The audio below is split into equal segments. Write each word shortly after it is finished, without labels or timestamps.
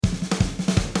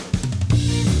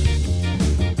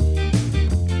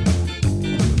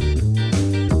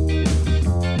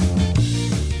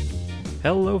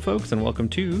Hello, folks, and welcome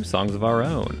to Songs of Our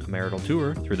Own, a marital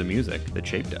tour through the music that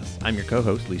shaped us. I'm your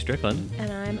co-host, Lee Strickland.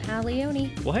 And I'm Al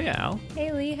Leone. Well, hey, Al.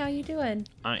 Hey, Lee, how you doing?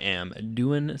 I am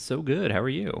doing so good. How are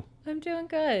you? I'm doing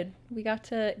good. We got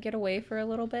to get away for a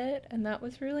little bit, and that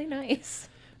was really nice.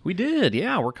 We did,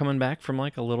 yeah. We're coming back from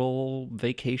like a little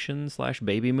vacation /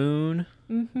 baby moon.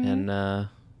 Mm-hmm. And,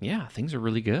 yeah, things are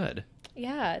really good.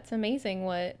 Yeah, it's amazing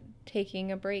what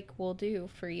taking a break will do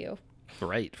for you.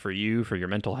 Right, for you, for your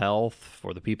mental health,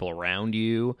 for the people around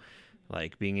you.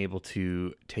 Like, being able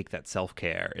to take that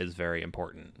self-care is very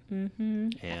important.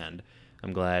 Mm-hmm. And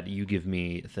I'm glad you give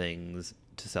me things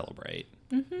to celebrate.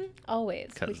 Mm-hmm. Always.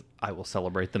 Because I will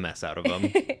celebrate the mess out of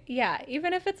them. Yeah,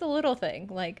 even if it's a little thing.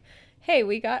 Like, hey,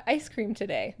 we got ice cream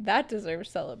today. That deserves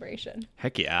celebration.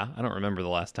 Heck yeah. I don't remember the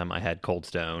last time I had Cold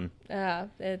Stone.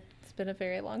 It's been a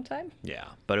very long time. Yeah,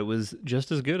 but it was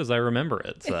just as good as I remember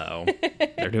it, so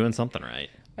they're doing something right.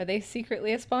 Are they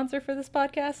secretly a sponsor for this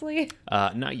podcast, Lee?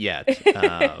 Not yet,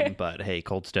 but hey,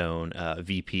 Cold Stone,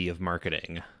 VP of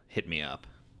Marketing, hit me up.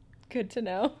 Good to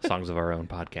know. Songs of Our Own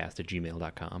podcast at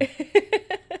gmail.com.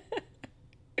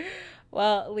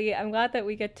 Well, Lee, I'm glad that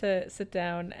we get to sit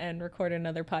down and record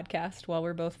another podcast while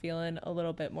we're both feeling a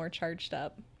little bit more charged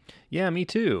up. Yeah, me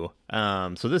too.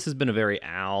 So this has been a very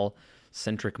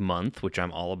Al-centric month, which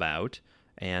I'm all about.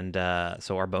 And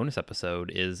so our bonus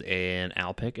episode is an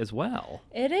Al pick as well.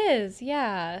 It is,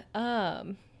 yeah.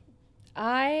 I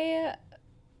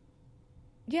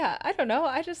don't know.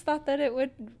 I just thought that it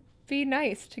would be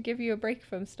nice to give you a break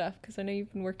from stuff because I know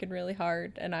you've been working really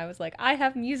hard. And I was like, I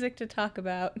have music to talk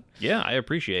about. Yeah, I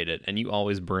appreciate it. And you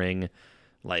always bring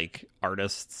like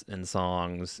artists and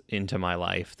songs into my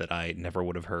life that I never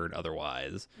would have heard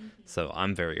otherwise. Mm-hmm. So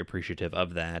I'm very appreciative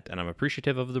of that. And I'm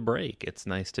appreciative of the break. It's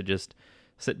nice to just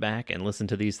sit back and listen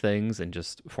to these things and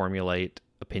just formulate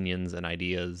opinions and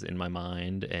ideas in my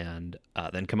mind and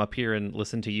then come up here and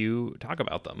listen to you talk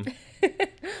about them.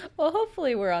 Well,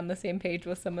 hopefully we're on the same page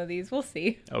with some of these. We'll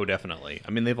see. Oh, definitely.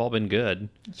 I mean, they've all been good.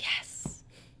 Yes.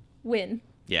 Win.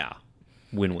 Yeah.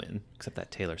 Win-win. Except that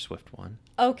Taylor Swift one.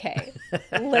 Okay.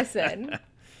 Listen.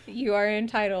 You are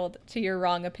entitled to your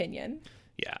wrong opinion.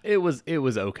 Yeah. It was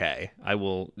okay.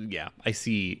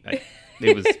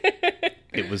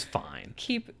 It was fine.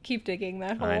 Keep digging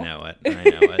that hole. I know it.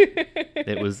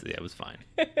 It was fine.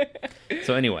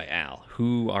 So anyway, Al,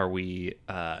 who are we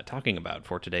talking about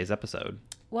for today's episode?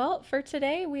 Well, for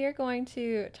today, we are going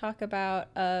to talk about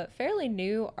a fairly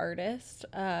new artist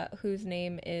whose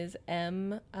name is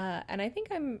M. And I think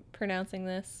I'm pronouncing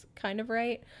this kind of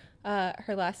right.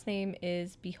 Her last name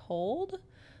is Behold.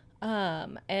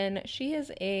 And she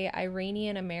is a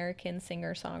Iranian-American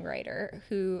singer-songwriter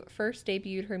who first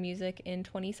debuted her music in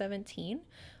 2017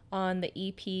 on the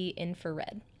EP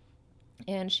Infrared.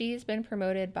 And she's been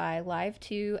promoted by Live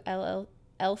 2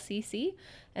 LCC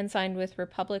and signed with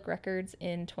Republic Records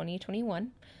in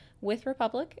 2021. With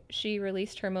Republic, she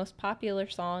released her most popular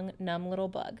song, Numb Little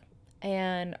Bug.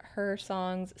 And her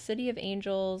songs City of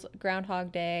Angels,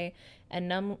 Groundhog Day, and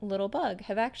Numb Little Bug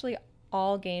have actually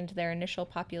all gained their initial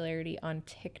popularity on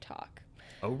TikTok.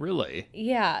 Oh, really?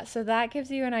 Yeah, so that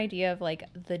gives you an idea of like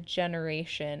the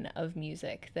generation of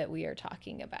music that we are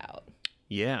talking about.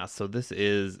 Yeah, so this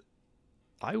is,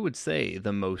 I would say,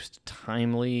 the most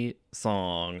timely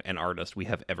song and artist we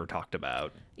have ever talked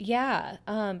about. Yeah,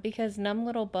 because Numb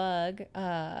Little Bug,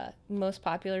 most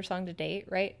popular song to date,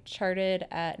 right? Charted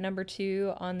at number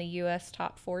 2 on the US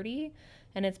Top 40,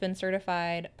 and it's been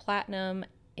certified platinum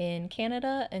in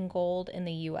Canada and gold in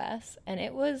the US, and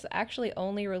it was actually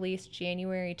only released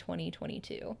January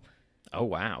 2022. Oh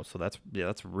wow, so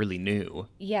that's really new.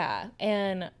 Yeah,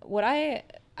 and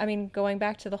going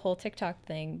back to the whole TikTok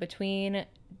thing, between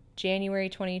January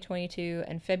 2022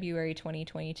 and February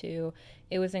 2022,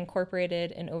 it was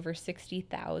incorporated in over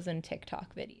 60,000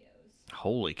 TikTok videos.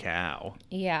 Holy cow.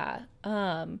 Yeah.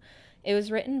 It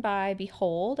was written by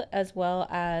Behold, as well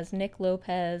as Nick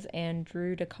Lopez and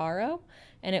Drew DeCaro,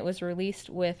 and it was released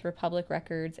with Republic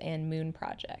Records and Moon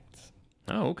Projects.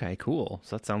 Oh, okay, cool.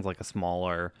 So that sounds like a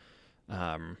smaller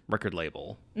record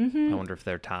label. Mm-hmm. I wonder if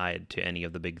they're tied to any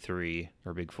of the big 3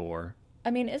 or big 4. I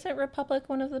mean, isn't Republic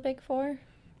one of the big 4?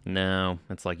 No,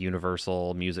 it's like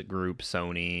Universal Music Group,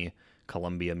 Sony,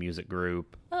 Columbia Music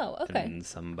Group. Oh, okay. And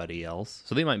somebody else.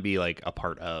 So they might be like a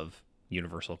part of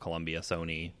Universal, Columbia,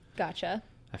 Sony. Gotcha.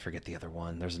 I forget the other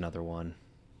one. There's another one.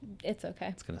 It's okay.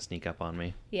 It's going to sneak up on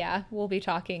me. Yeah, we'll be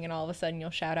talking and all of a sudden you'll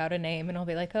shout out a name and I'll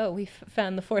be like, oh, we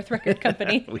found the 4th record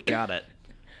company. We got it.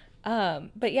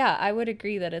 But yeah, I would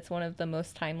agree that it's one of the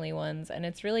most timely ones, and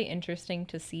it's really interesting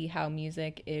to see how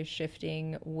music is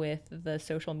shifting with the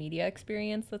social media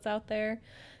experience that's out there,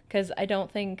 because I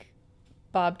don't think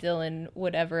Bob Dylan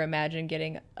would ever imagine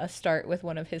getting a start with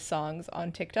one of his songs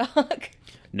on TikTok.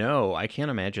 No, I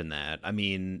can't imagine that. I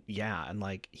mean, yeah, and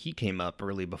like he came up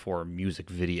really before music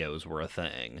videos were a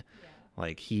thing.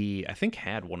 Like he, I think,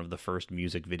 had one of the first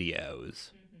music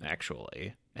videos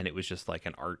actually, and it was just like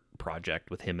an art project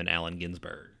with him and Allen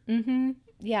Ginsberg.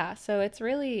 Yeah, so it's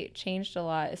really changed a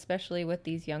lot, especially with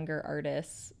these younger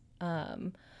artists.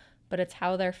 But it's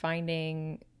how they're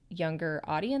finding younger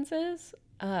audiences.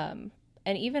 And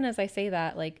even as I say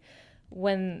that, like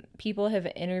when people have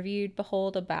interviewed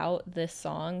Behold about this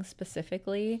song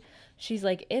specifically, she's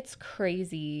like, it's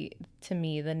crazy to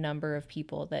me the number of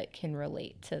people that can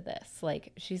relate to this.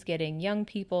 Like, she's getting young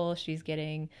people, she's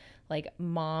getting like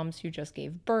moms who just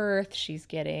gave birth, she's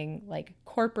getting like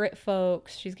corporate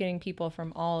folks, she's getting people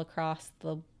from all across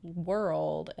the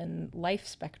world and life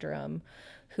spectrum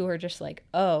who are just like,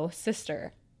 oh,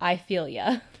 sister, I feel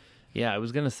ya. Yeah, I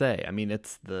was gonna say. I mean,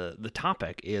 it's the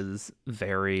topic is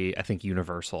very, I think,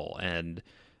 universal and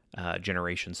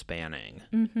generation spanning.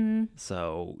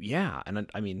 So yeah, and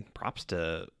I mean, props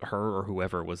to her or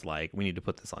whoever was like, we need to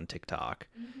put this on TikTok,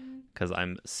 because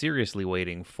I'm seriously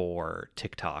waiting for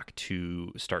TikTok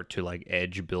to start to like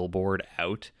edge Billboard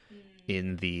out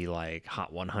in the like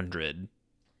Hot 100.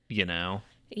 You know?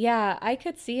 Yeah, I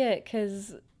could see it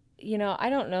because, I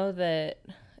don't know that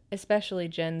especially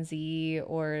Gen Z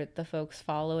or the folks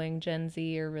following Gen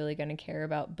Z are really going to care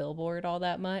about Billboard all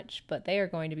that much, but they are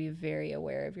going to be very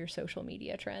aware of your social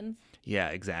media trends. Yeah,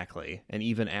 exactly. And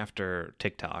even after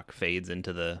TikTok fades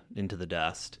into the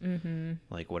dust,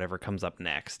 like whatever comes up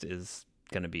next is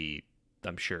going to be,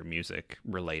 I'm sure, music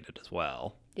related as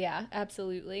well. Yeah,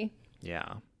 absolutely.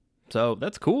 Yeah. So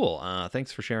that's cool.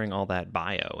 Thanks for sharing all that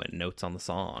bio and notes on the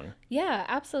song. Yeah,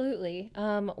 absolutely.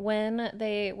 When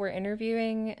they were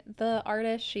interviewing the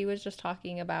artist, she was just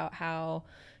talking about how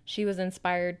she was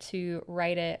inspired to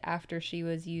write it after she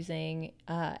was using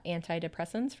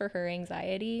antidepressants for her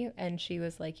anxiety. And she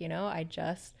was like, I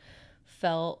just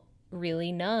felt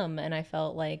really numb and I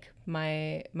felt like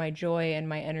my joy and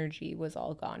my energy was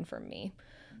all gone from me.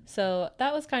 So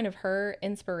that was kind of her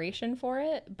inspiration for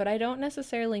it, but I don't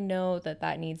necessarily know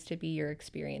that needs to be your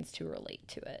experience to relate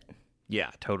to it. Yeah,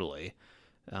 totally.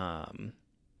 I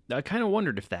kind of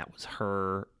wondered if that was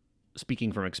her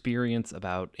speaking from experience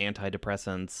about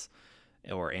antidepressants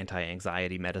or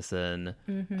anti-anxiety medicine,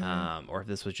 or if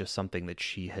this was just something that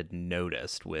she had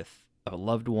noticed with a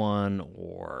loved one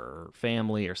or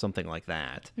family or something like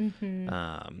that.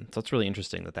 So it's really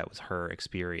interesting that was her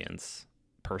experience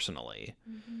personally.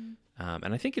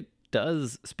 And I think it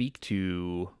does speak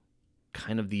to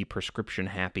kind of the prescription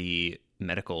happy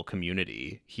medical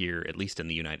community here, at least in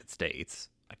the United States.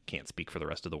 I can't speak for the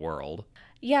rest of the world.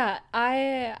 Yeah,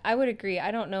 I would agree.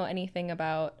 I don't know anything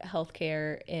about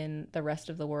healthcare in the rest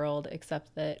of the world,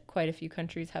 except that quite a few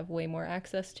countries have way more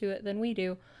access to it than we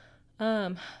do.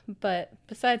 But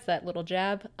besides that little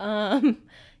jab,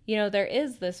 there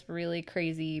is this really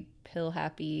crazy pill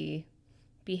happy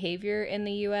behavior in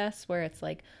the US where it's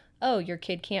like, oh, your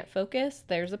kid can't focus,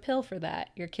 there's a pill for that.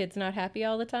 Your kid's not happy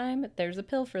all the time, there's a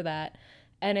pill for that.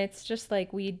 And it's just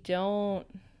like we don't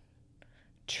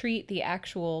treat the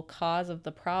actual cause of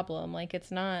the problem. Like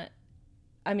it's not,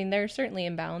 I mean, there are certainly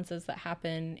imbalances that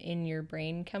happen in your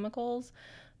brain chemicals,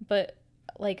 but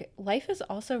like life is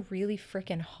also really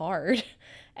freaking hard.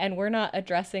 And we're not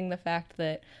addressing the fact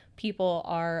that people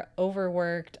are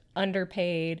overworked,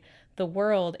 underpaid. The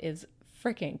world is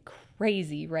freaking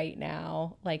crazy right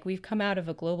now. Like we've come out of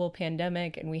a global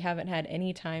pandemic and we haven't had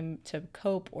any time to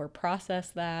cope or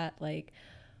process that. Like,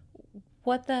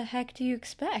 what the heck do you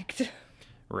expect?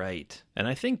 Right. And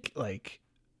I think, like,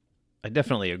 I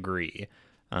definitely agree.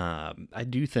 I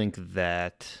do think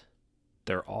that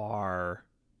there are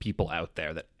people out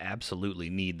there that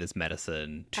absolutely need this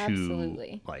medicine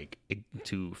to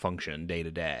function day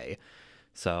to day.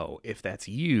 So if that's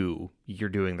you, you're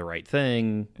doing the right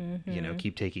thing.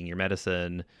 Keep taking your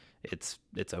medicine. It's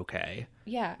okay.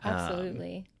 Yeah,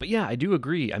 absolutely. But yeah, I do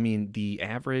agree. I mean, the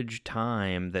average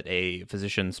time that a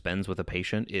physician spends with a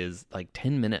patient is like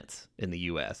 10 minutes in the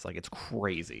US. Like it's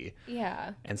crazy.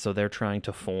 Yeah. And so they're trying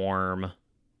to form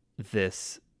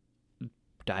this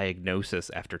diagnosis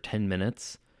after 10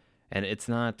 minutes. And it's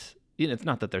not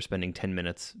that they're spending 10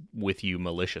 minutes with you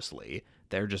maliciously.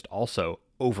 They're just also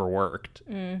overworked,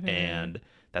 and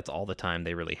that's all the time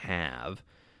they really have.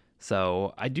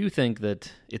 So I do think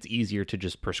that it's easier to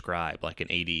just prescribe like an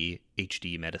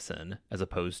ADHD medicine as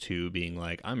opposed to being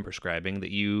like, I'm prescribing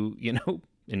that you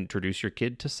introduce your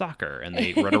kid to soccer and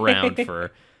they run around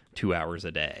for 2 hours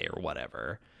a day or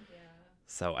whatever.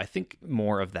 So I think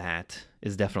more of that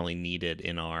is definitely needed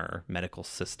in our medical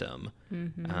system.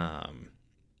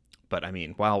 But I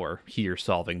mean, while we're here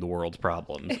solving the world's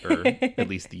problems, or at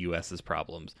least the US's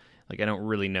problems, like I don't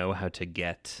really know how to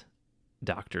get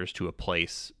doctors to a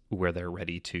place where they're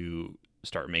ready to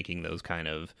start making those kind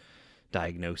of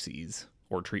diagnoses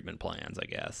or treatment plans, I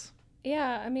guess.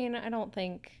 Yeah, I mean, I don't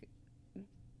think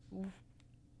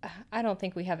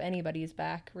we have anybody's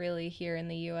back really here in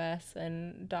the US,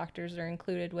 and doctors are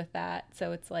included with that.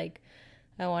 So it's like,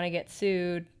 I want to get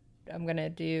sued. I'm going to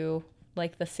do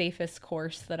like the safest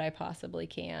course that I possibly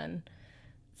can.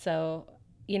 So,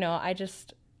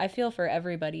 I feel for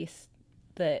everybody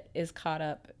that is caught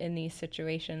up in these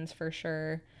situations for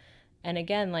sure. And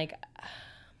again, like,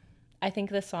 I think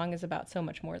this song is about so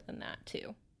much more than that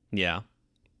too. Yeah.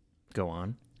 Go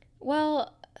on.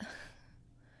 Well,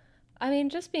 I mean,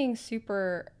 just being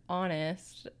super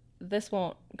honest, this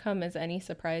won't come as any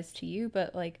surprise to you,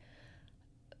 but like,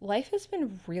 life has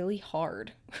been really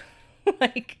hard.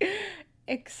 Like,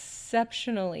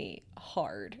 exceptionally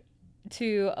hard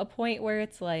to a point where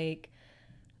it's like,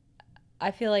 I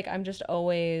feel like I'm just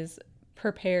always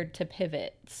prepared to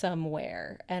pivot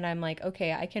somewhere. And I'm like,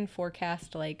 okay, I can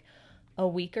forecast like a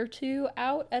week or two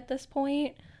out at this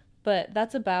point, but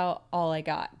that's about all I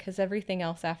got, because everything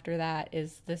else after that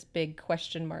is this big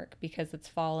question mark because it's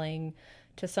falling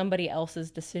to somebody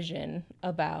else's decision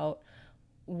about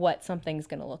what something's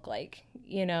going to look like,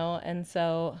 And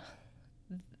so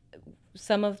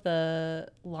some of the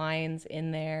lines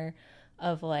in there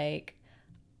of like,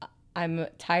 I'm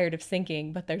tired of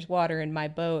sinking, but there's water in my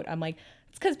boat. I'm like,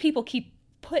 it's because people keep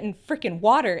putting freaking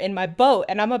water in my boat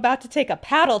and I'm about to take a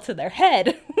paddle to their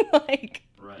head. Like,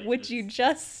 right, would you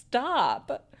just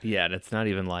stop? Yeah, and it's not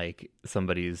even like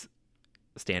somebody's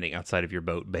standing outside of your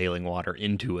boat bailing water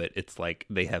into it. It's like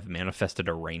they have manifested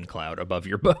a rain cloud above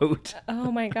your boat.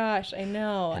 Oh my gosh, I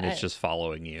know. And it's just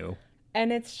following you.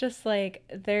 And it's just like,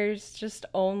 there's just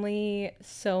only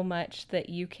so much that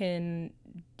you can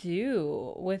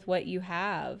do with what you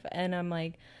have. And I'm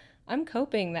like, I'm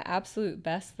coping the absolute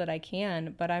best that I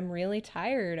can, but I'm really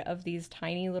tired of these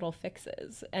tiny little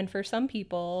fixes. And for some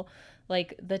people,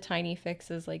 like, the tiny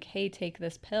fix is like, hey, take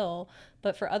this pill.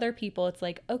 But for other people, it's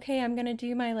like, okay, I'm going to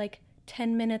do my like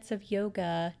 10 minutes of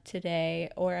yoga today,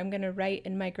 or I'm going to write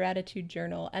in my gratitude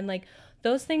journal. And like,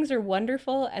 those things are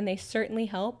wonderful and they certainly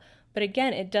help. But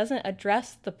again, it doesn't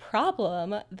address the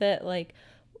problem that like,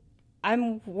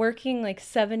 I'm working like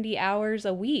 70 hours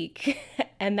a week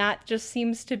and that just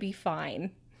seems to be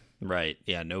fine. Right.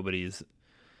 Yeah. Nobody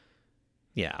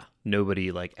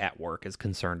like at work is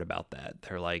concerned about that.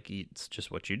 They're like, it's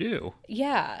just what you do.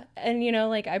 Yeah. And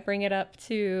like I bring it up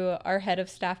to our head of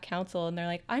staff council and they're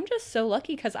like, I'm just so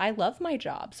lucky because I love my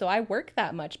job. So I work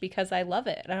that much because I love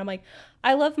it. And I'm like,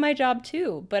 I love my job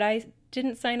too, but I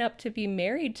didn't sign up to be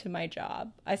married to my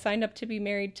job. I signed up to be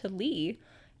married to Lee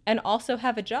and also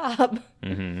have a job.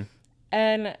 Mm-hmm.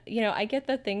 And, I get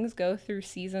that things go through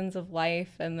seasons of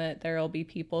life and that there will be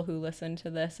people who listen to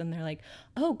this and they're like,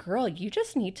 oh, girl, you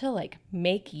just need to like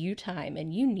make you time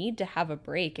and you need to have a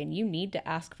break and you need to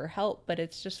ask for help. But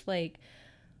it's just like,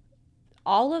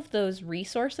 all of those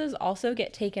resources also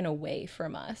get taken away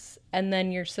from us. And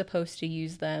then you're supposed to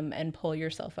use them and pull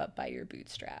yourself up by your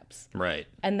bootstraps. Right.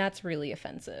 And that's really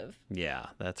offensive. Yeah,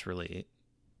 that's really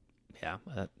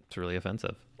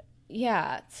offensive.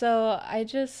 Yeah. So I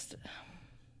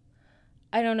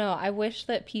don't know. I wish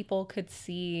that people could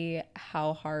see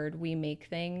how hard we make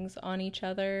things on each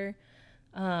other.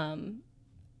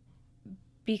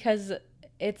 Because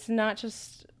it's not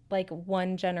just like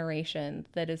one generation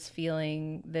that is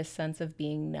feeling this sense of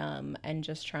being numb and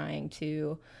just trying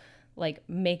to like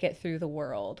make it through the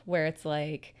world, where it's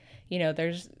like,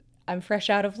 I'm fresh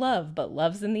out of love, but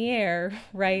love's in the air,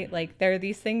 right? Like there are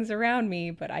these things around me,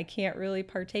 but I can't really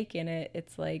partake in it.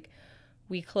 It's like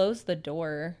we close the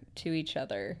door to each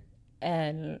other.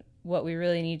 And what we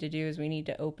really need to do is we need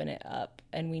to open it up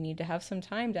and we need to have some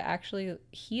time to actually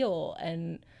heal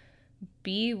and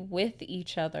be with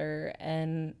each other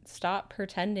and stop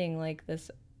pretending like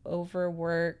this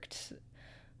overworked,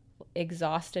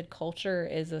 exhausted culture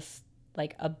is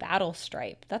like a battle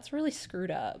stripe. That's really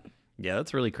screwed up. Yeah,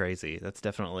 that's really crazy. That's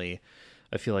definitely,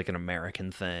 I feel like, an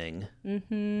American thing.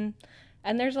 Mm-hmm.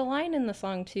 And there's a line in the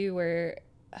song, too, where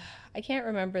I can't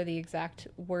remember the exact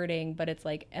wording, but it's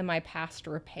like, am I past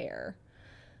repair?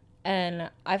 And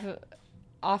I've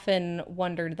often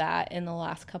wondered that in the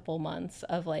last couple months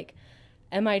of like,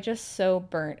 am I just so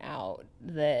burnt out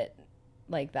that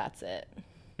like, that's it?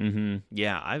 Mm-hmm.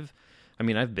 Yeah, I've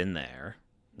been there.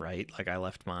 right? Like I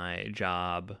left my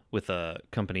job with a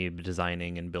company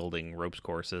designing and building ropes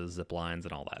courses, zip lines,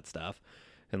 and all that stuff.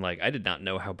 And like I did not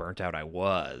know how burnt out I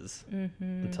was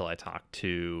until I talked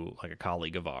to like a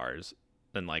colleague of ours.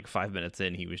 And like 5 minutes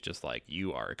in, he was just like,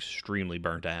 "You are extremely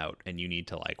burnt out, and you need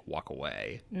to like walk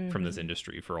away from this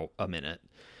industry for a minute."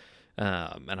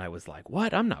 And I was like,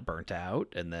 "What? I'm not burnt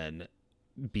out." And then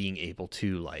being able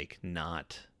to like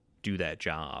not do that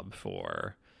job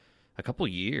for a couple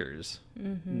years.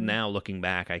 Now looking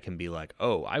back, I can be like,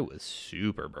 "Oh, I was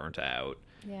super burnt out."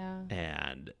 Yeah.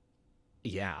 And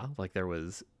yeah, like there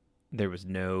was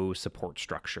no support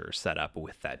structure set up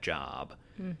with that job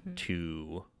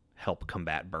to help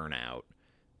combat burnout.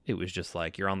 It was just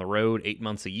like you're on the road 8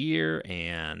 months a year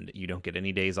and you don't get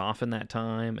any days off in that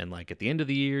time, and like at the end of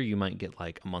the year you might get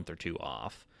like a month or two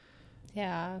off.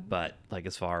 Yeah. But like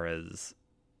as far as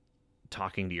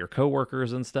talking to your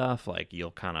coworkers and stuff, like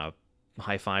you'll kind of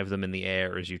high five them in the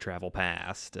air as you travel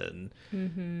past, and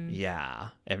yeah,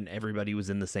 and everybody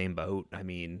was in the same boat. I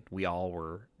mean, we all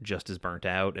were just as burnt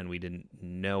out and we didn't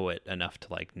know it enough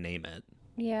to like name it.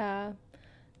 Yeah.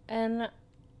 And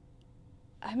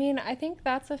I mean, I think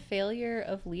that's a failure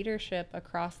of leadership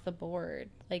across the board.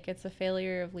 Like, it's a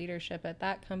failure of leadership at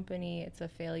that company. It's a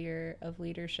failure of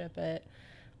leadership at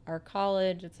our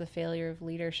college. It's a failure of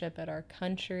leadership at our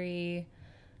country.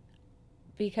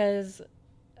 Because,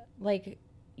 like,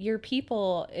 your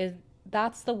people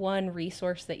that's the one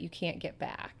resource that you can't get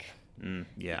back.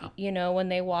 Yeah. You know, when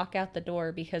they walk out the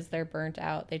door because they're burnt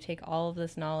out, they take all of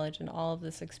this knowledge and all of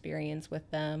this experience with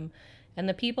them. And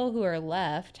the people who are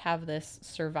left have this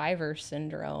survivor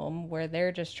syndrome where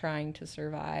they're just trying to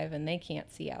survive and they can't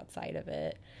see outside of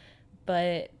it.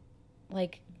 But,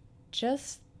 like,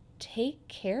 just take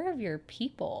care of your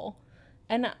people.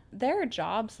 And there are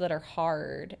jobs that are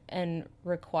hard and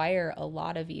require a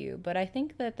lot of you. But I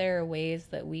think that there are ways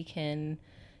that we can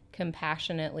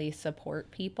compassionately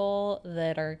support people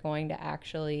that are going to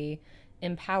actually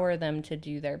empower them to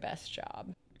do their best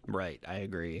job. Right. I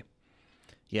agree.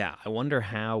 Yeah, I wonder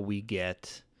how we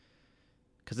get,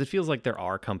 because it feels like there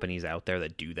are companies out there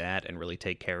that do that and really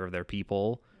take care of their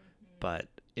people, but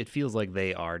it feels like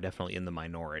they are definitely in the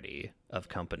minority of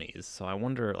companies. So I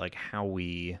wonder like how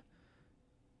we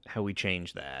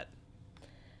change that.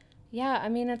 Yeah, I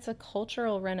mean, it's a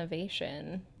cultural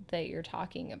renovation that you're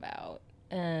talking about.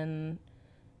 And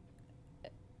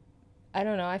I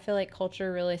don't know, I feel like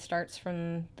culture really starts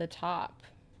from the top.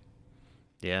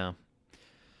 Yeah.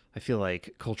 I feel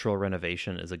like cultural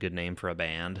renovation is a good name for a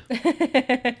band,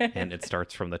 and it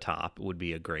starts from the top would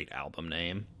be a great album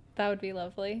name. That would be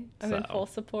lovely. I'm in full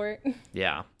support.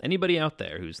 Yeah. Anybody out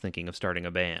there who's thinking of starting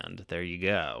a band, there you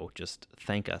go. Just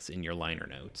thank us in your liner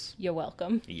notes. You're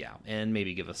welcome. Yeah. And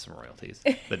maybe give us some royalties.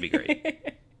 That'd be great.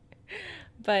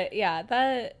 But yeah,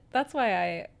 that's why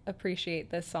I appreciate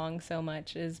this song so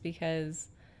much, is because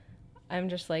I'm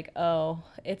just like, oh,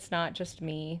 it's not just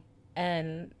me.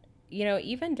 And you know,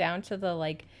 even down to the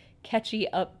like catchy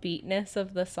upbeatness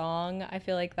of the song, I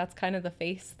feel like that's kind of the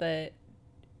face that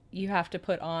you have to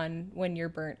put on when you're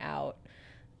burnt out,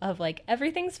 of like,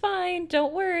 everything's fine,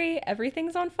 don't worry,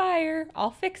 everything's on fire,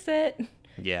 I'll fix it.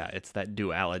 Yeah, it's that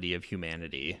duality of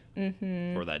humanity,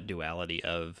 or that duality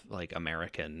of like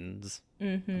Americans,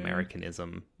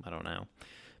 Americanism, I don't know.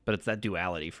 But it's that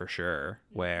duality for sure,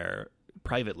 where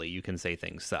privately you can say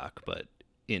things suck, but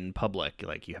in public,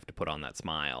 like, you have to put on that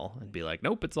smile and be like,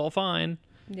 nope, it's all fine.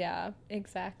 Yeah,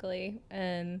 exactly.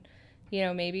 And, you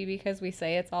know, maybe because we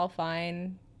say it's all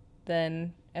fine,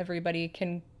 then everybody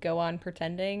can go on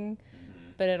pretending.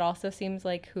 But it also seems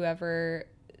like whoever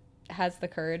has the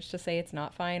courage to say it's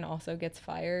not fine also gets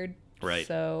fired. Right.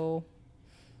 So,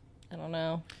 I don't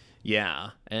know.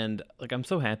 Yeah. And, like, I'm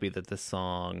so happy that this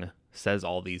song says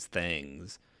all these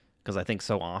things, because I think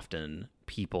so often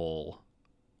people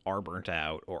are burnt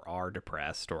out or are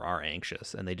depressed or are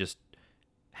anxious, and they just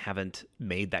haven't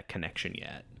made that connection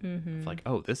yet. It's like,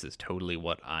 oh, this is totally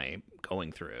what I'm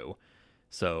going through.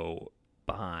 So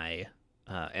by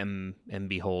M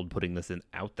Behold putting this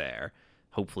out there,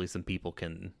 hopefully some people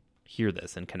can hear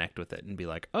this and connect with it and be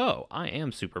like, oh, I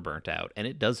am super burnt out and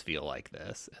it does feel like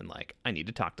this, and like I need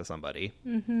to talk to somebody.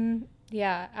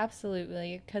 Yeah,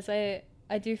 absolutely. Because I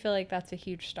do feel like that's a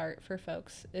huge start for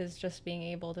folks, is just being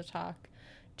able to talk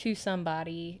to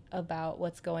somebody about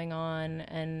what's going on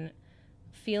and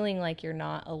feeling like you're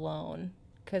not alone,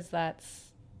 because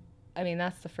that's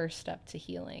the first step to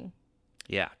healing.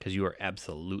 Yeah, because you are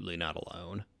absolutely not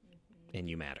alone, and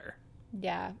you matter.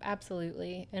 Yeah,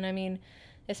 absolutely. And I mean,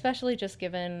 especially just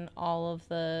given all of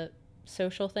the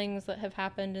social things that have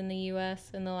happened in the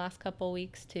U.S. in the last couple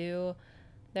weeks too,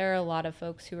 there are a lot of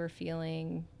folks who are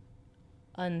feeling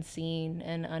unseen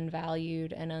and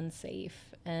unvalued and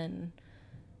unsafe. And,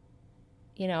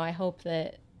 you know, I hope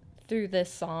that through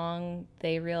this song,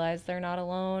 they realize they're not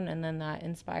alone, and then that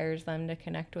inspires them to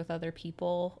connect with other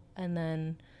people. And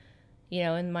then, you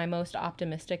know, in my most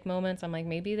optimistic moments, I'm like,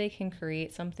 maybe they can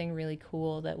create something really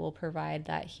cool that will provide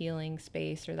that healing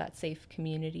space or that safe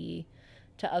community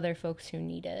to other folks who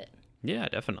need it. Yeah,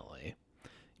 definitely.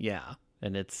 Yeah.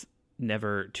 And it's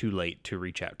never too late to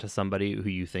reach out to somebody who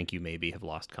you think you maybe have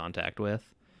lost contact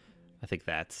with. I think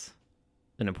that's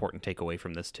an important takeaway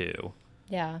from this too.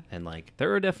 Yeah. And like,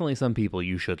 there are definitely some people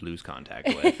you should lose contact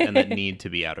with and that need to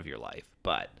be out of your life.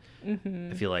 But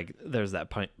I feel like there's that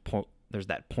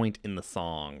point in the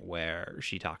song where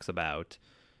she talks about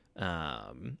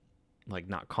like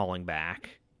not calling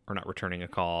back or not returning a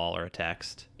call or a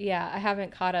text. Yeah, I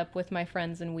haven't caught up with my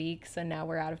friends in weeks, and now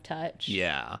we're out of touch.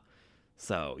 Yeah.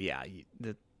 So yeah,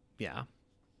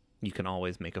 you can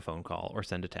always make a phone call or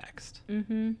send a text.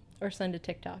 Or send a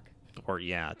TikTok. Or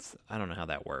yeah, I don't know how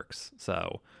that works.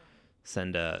 So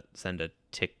send a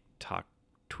TikTok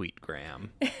tweetgram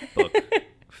book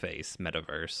face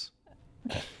metaverse.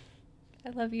 I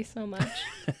love you so much.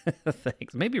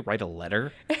 Thanks. Maybe write a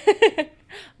letter.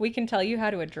 We can tell you how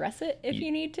to address it if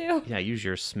you need to. Yeah, use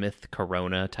your Smith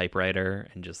Corona typewriter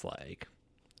and just like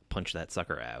punch that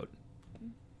sucker out.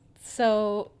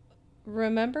 So,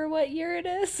 remember what year it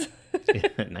is?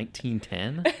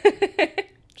 1910.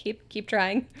 Keep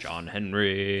trying. John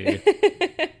Henry.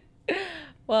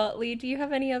 Well, Lee, do you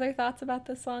have any other thoughts about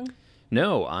this song?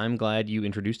 No, I'm glad you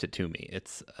introduced it to me.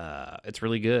 It's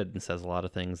really good and says a lot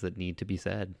of things that need to be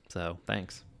said. So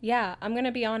thanks. Yeah, I'm going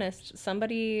to be honest.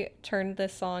 Somebody turned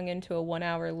this song into a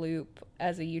 1-hour loop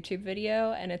as a YouTube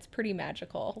video, and it's pretty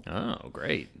magical. Oh,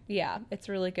 great. Yeah, it's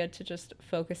really good to just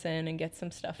focus in and get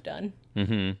some stuff done.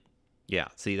 Mm-hmm. Yeah,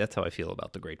 see, that's how I feel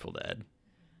about the Grateful Dead.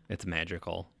 It's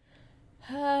magical.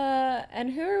 And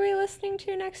who are we listening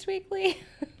to next week, Lee?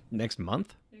 Next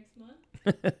month? Next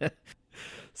month?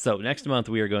 So next month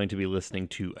we are going to be listening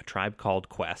to A Tribe Called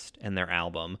Quest and their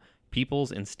album,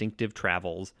 People's Instinctive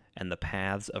Travels and the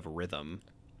Paths of Rhythm.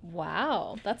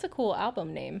 Wow, that's a cool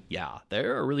album name. Yeah,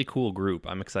 they're a really cool group.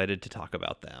 I'm excited to talk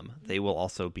about them. They will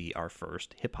also be our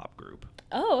first hip-hop group.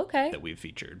 Oh, okay. That we've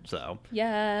featured, so.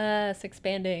 Yes,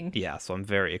 expanding. Yeah, so I'm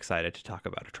very excited to talk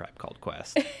about A Tribe Called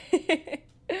Quest.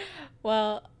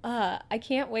 Well, I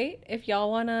can't wait. If y'all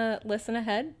want to listen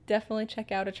ahead, definitely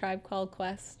check out A Tribe Called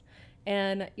Quest.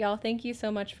 And y'all, thank you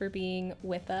so much for being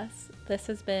with us. This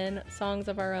has been Songs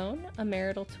of Our Own, a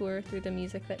marital tour through the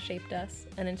music that shaped us.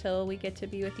 And until we get to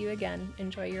be with you again,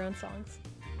 enjoy your own songs.